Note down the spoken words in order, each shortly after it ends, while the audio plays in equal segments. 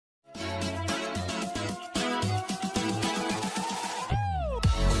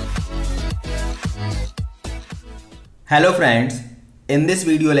Hello friends, in this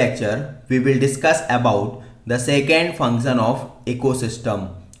video lecture we will discuss about the second function of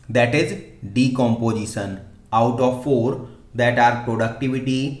ecosystem, that is decomposition, out of four, that are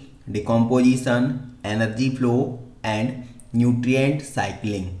productivity, decomposition, energy flow and nutrient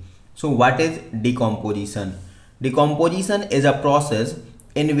cycling. So what is decomposition? Decomposition is a process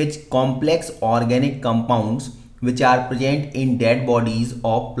in which complex organic compounds which are present in dead bodies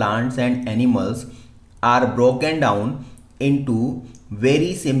of plants and animals are broken down into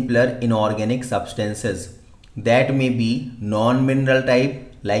very simpler inorganic substances that may be non-mineral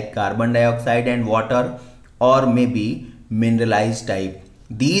type like carbon dioxide and water, or may be mineralized type.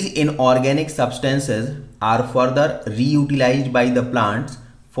 These inorganic substances are further reutilized by the plants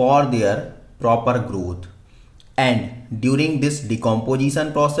for their proper growth. And during this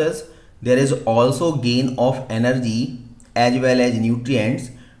decomposition process, there is also gain of energy as well as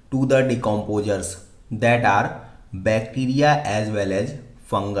nutrients to the decomposers, that are bacteria as well as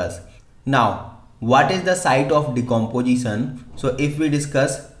fungus. Now, what is the site of decomposition? So if we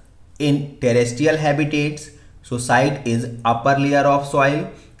discuss in terrestrial habitats, so site is upper layer of soil,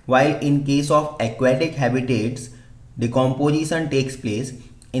 while in case of aquatic habitats, decomposition takes place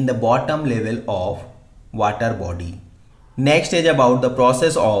in the bottom level of water body. Next is about the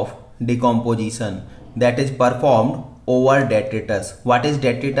process of decomposition that is performed over detritus. What is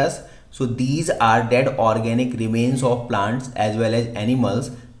detritus? So these are dead organic remains of plants as well as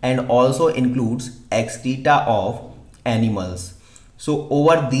animals, and also includes excreta of animals. So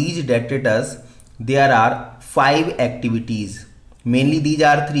over these detritus there are 5 activities. Mainly these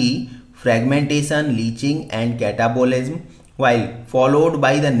are 3: fragmentation, leaching and catabolism, while followed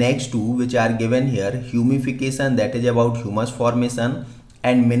by the next 2 which are given here: humification, that is about humus formation,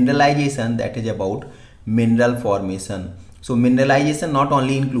 and mineralization, that is about mineral formation. So mineralization not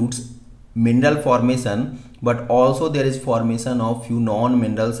only includes mineral formation, but also there is formation of few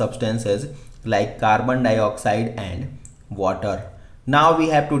non-mineral substances like carbon dioxide and water. Now we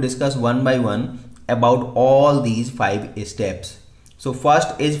have to discuss one by one about all these 5 steps. So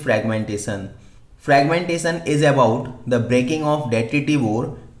first is fragmentation. Fragmentation is about the breaking of detritive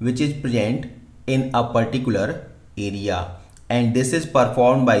ore which is present in a particular area, and this is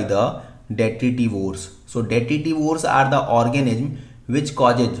performed by the detritivores. So detritivores are the organism which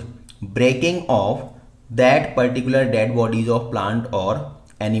causes breaking of that particular dead bodies of plant or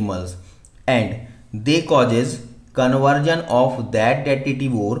animals, and they causes conversion of that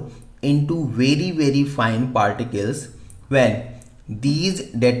detritivore into very fine particles when these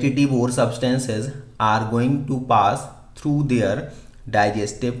detritivore substances are going to pass through their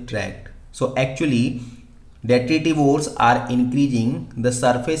digestive tract. So actually detritivores are increasing the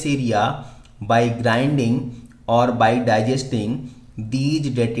surface area by grinding or by digesting these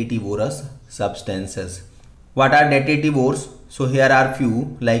detritivorous substances. What are detritivores? So here are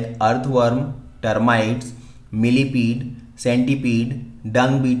few like earthworm, termites, millipede, centipede,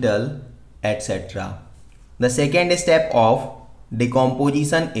 dung beetle, etc. The second step of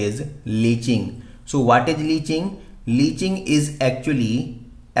decomposition is leaching. So what is leaching? Leaching is actually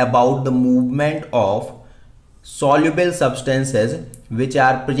about the movement of soluble substances which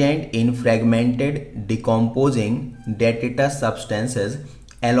are present in fragmented decomposing detritus substances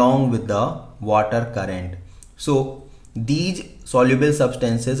along with the water current. So these soluble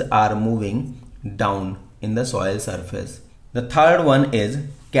substances are moving down in the soil surface. The third one is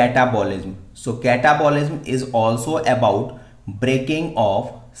catabolism. So catabolism is also about breaking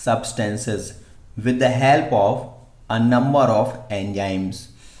of substances with the help of a number of enzymes.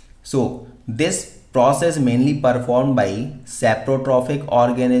 So this process mainly performed by saprotrophic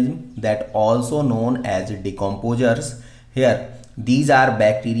organisms, that also known as decomposers. Here these are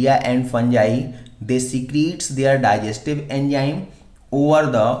bacteria and fungi. They secretes their digestive enzyme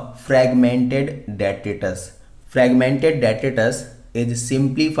over the fragmented detritus. Fragmented detritus is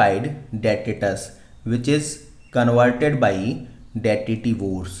simplified detritus which is converted by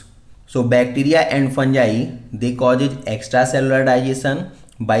detritivores. So bacteria and fungi, they causes extracellular digestion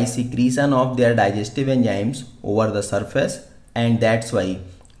by secretion of their digestive enzymes over the surface, and that's why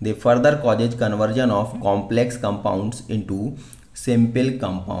they further causes conversion of complex compounds into simple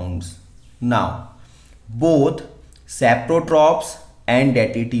compounds. Now both saprotrophs and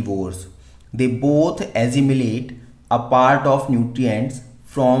detritivores, they both assimilate a part of nutrients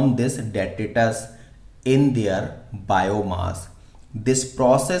from this detritus in their biomass. This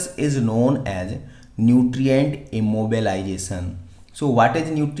process is known as nutrient immobilization. So what is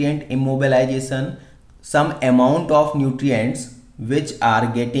nutrient immobilization? Some amount of nutrients which are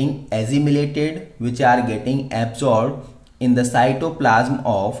getting assimilated, which are getting absorbed in the cytoplasm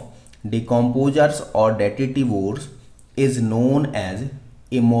of decomposers or detritivores, is known as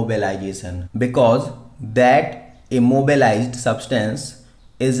immobilization, because that immobilized substance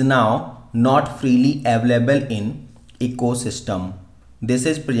is now not freely available in ecosystem. This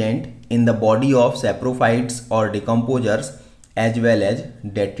is present in the body of saprophytes or decomposers as well as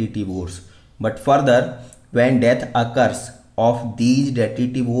detritivores. But further, when death occurs of these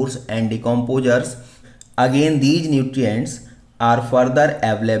detritivores and decomposers, again these nutrients are further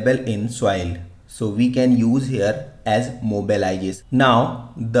available in soil. So we can use here as mobilization.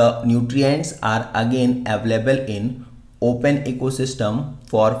 Now the nutrients are again available in open ecosystem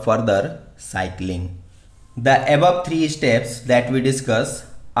for further cycling. The above three steps that we discuss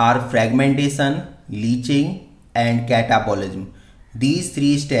are fragmentation, leaching and catabolism. These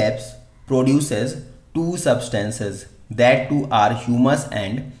three steps produces two substances, that two are humus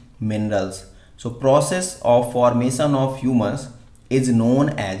and minerals. So process of formation of humus is known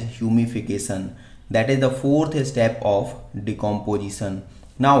as humification. That is the fourth step of decomposition.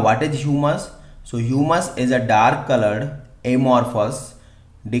 Now what is humus? So humus is a dark colored, amorphous,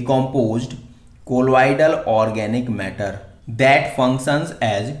 decomposed, colloidal organic matter that functions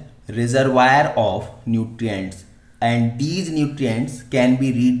as reservoir of nutrients, and these nutrients can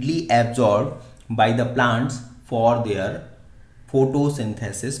be readily absorbed by the plants for their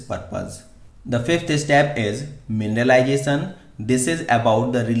photosynthesis purpose. The fifth step is mineralization. This is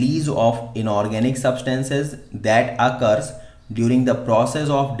about the release of inorganic substances that occurs during the process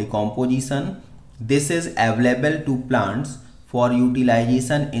of decomposition. This is available to plants for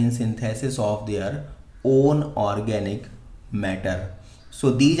utilization in synthesis of their own organic matter.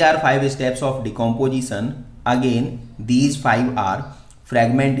 So these are 5 steps of decomposition. Again, these 5 are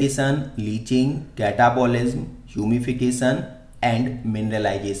fragmentation, leaching, catabolism, humification and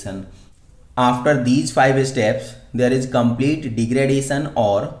mineralization. After these 5 steps, there is complete degradation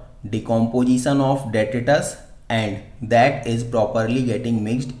or decomposition of detritus, and that is properly getting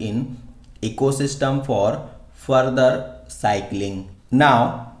mixed in ecosystem for further cycling.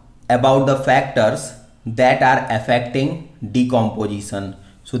 Now about the factors that are affecting decomposition.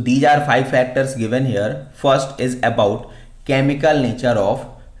 So these are 5 factors given here. First is about chemical nature of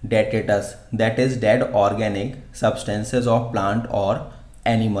detritus, that is dead organic substances of plant or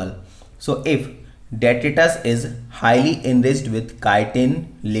animal. So if detritus is highly enriched with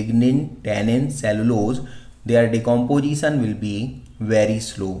chitin, lignin, tannin, cellulose, their decomposition will be very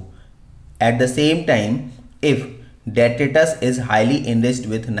slow. At the same time, if detritus is highly enriched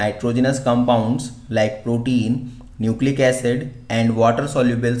with nitrogenous compounds like protein, nucleic acid and water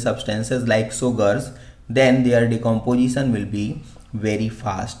soluble substances like sugars, then their decomposition will be very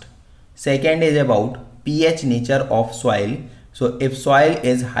fast. Second is about pH nature of soil. So if soil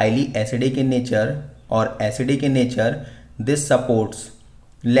is highly acidic in nature or acidic in nature, this supports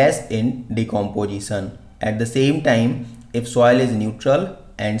less in decomposition. At the same time, if soil is neutral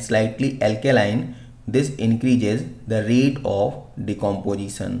and slightly alkaline, this increases the rate of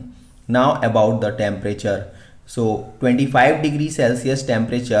decomposition. Now about the temperature. So 25 degrees Celsius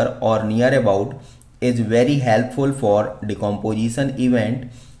temperature or near about is very helpful for decomposition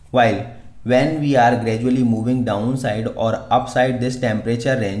event, while when we are gradually moving downside or upside this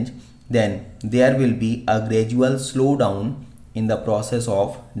temperature range, then there will be a gradual slowdown in the process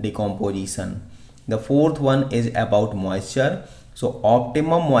of decomposition. The fourth one is about moisture. So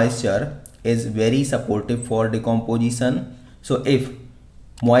optimum moisture is very supportive for decomposition. So if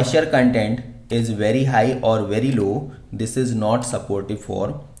moisture content is very high or very low, this is not supportive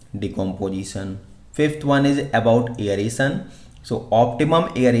for decomposition. Fifth one is about aeration. So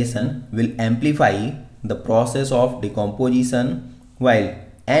optimum aeration will amplify the process of decomposition, while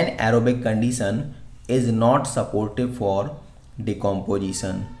anaerobic condition is not supportive for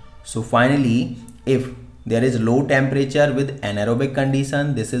decomposition. So finally, if there is low temperature with anaerobic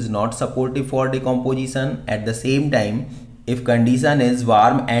condition, this is not supportive for decomposition. At the same time, if condition is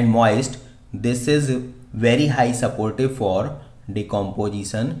warm and moist, this is very high supportive for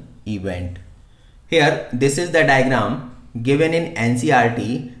decomposition event. Here, this is the diagram given in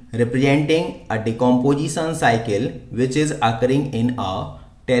NCERT representing a decomposition cycle which is occurring in a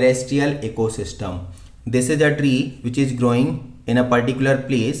terrestrial ecosystem. This is a tree which is growing in a particular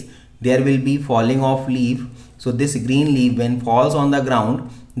place. There will be falling of leaf. So this green leaf when falls on the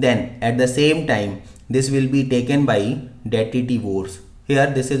ground, then at the same time this will be taken by detritivores. Here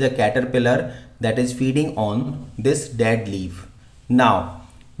this is a caterpillar that is feeding on this dead leaf. Now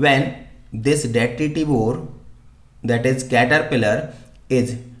when this detritivore, that is caterpillar,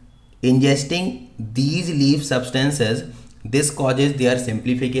 is ingesting these leaf substances, this causes their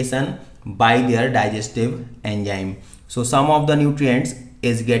simplification by their digestive enzyme. So some of the nutrients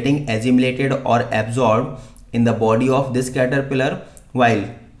is getting assimilated or absorbed in the body of this caterpillar, while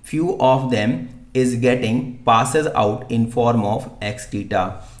few of them is getting passes out in form of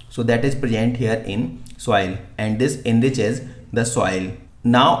excreta. So that is present here in soil, and this enriches the soil.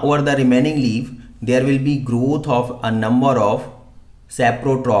 Now over the remaining leaf there will be growth of a number of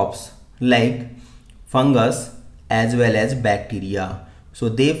saprotrophs like fungus as well as bacteria. So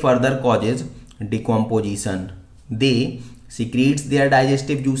they further causes decomposition. They secretes their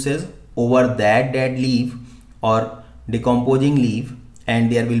digestive juices over that dead leaf or decomposing leaf,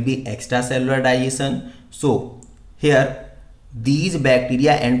 and there will be extracellular digestion. So here these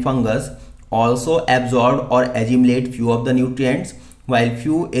bacteria and fungus also absorb or assimilate few of the nutrients, while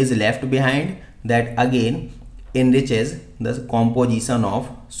few is left behind, that again enriches the composition of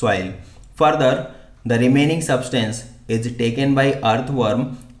soil. Further, the remaining substance is taken by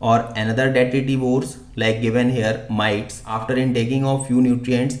earthworm or another detritivores like given here mites. After intaking of few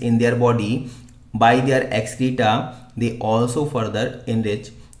nutrients in their body by their excreta, they also further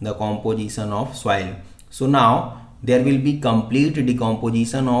enrich the composition of soil. So now there will be complete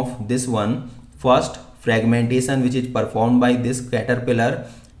decomposition of this one. First, fragmentation which is performed by this caterpillar,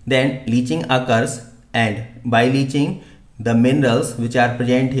 then leaching occurs, and by leaching the minerals which are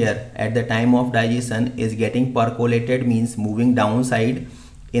present here at the time of digestion is getting percolated, means moving downside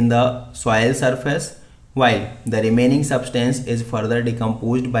in the soil surface, while the remaining substance is further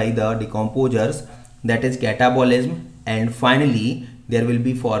decomposed by the decomposers, that is catabolism, and finally there will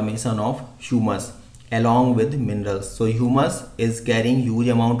be formation of humus along with minerals. So humus is carrying huge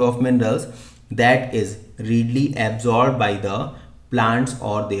amount of minerals that is readily absorbed by the plants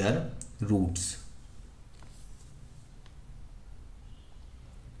or their roots.